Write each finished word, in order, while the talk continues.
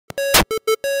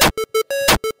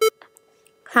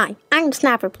Hi, I'm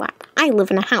Plap. I live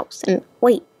in a house, and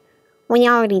wait, we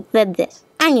already did this.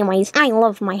 Anyways, I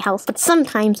love my house, but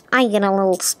sometimes I get a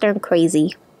little stir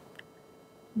crazy.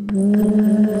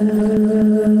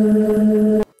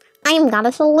 I've got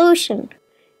a solution.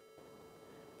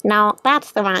 No,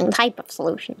 that's the wrong type of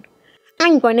solution.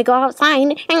 I'm going to go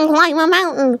outside and climb a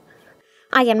mountain.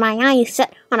 I had my eyes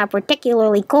set on a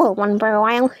particularly cool one for a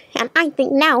while, and I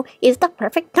think now is the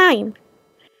perfect time.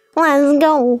 Let's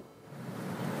go.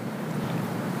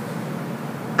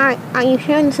 Are you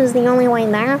sure this is the only way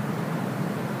there?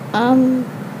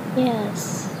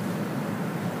 Yes.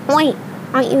 Wait,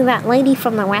 aren't you that lady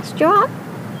from the restaurant?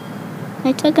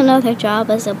 I took another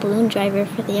job as a balloon driver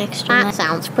for the extra That money.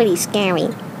 sounds pretty scary.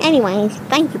 Anyways,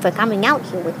 thank you for coming out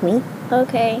here with me.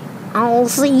 Okay. I'll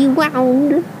see you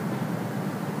around.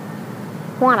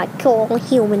 What a cool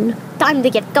human. Time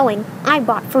to get going. I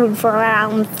bought food for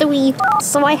around 3,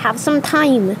 so I have some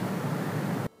time.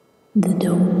 The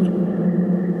dome.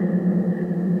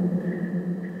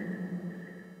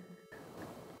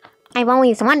 I've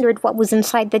always wondered what was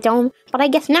inside the dome, but I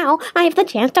guess now I have the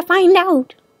chance to find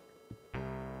out.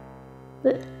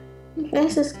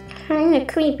 This is kinda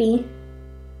creepy.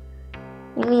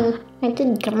 I mean, I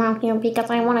did come out here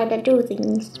because I wanted to do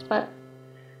things, but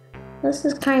this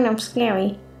is kind of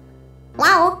scary.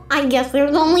 Well, I guess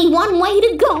there's only one way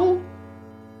to go.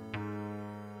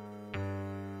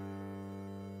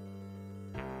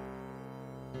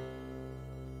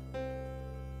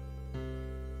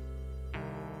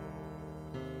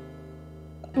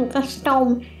 The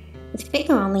stone is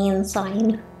bigger on the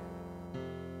inside.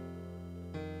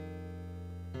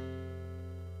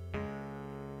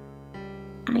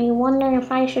 I wonder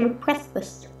if I should press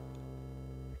this.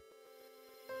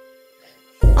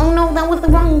 Oh no, that was the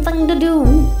wrong thing to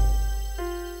do.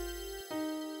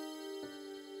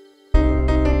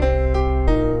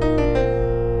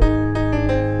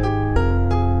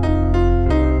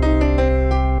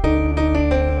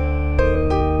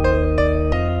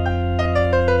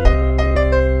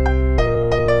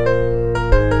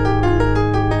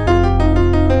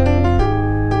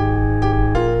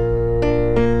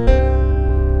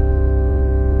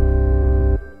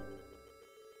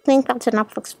 I think that's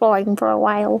enough exploring for a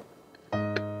while.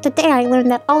 Today I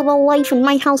learned that although life in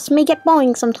my house may get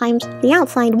boring sometimes, the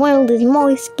outside world is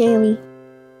more scary.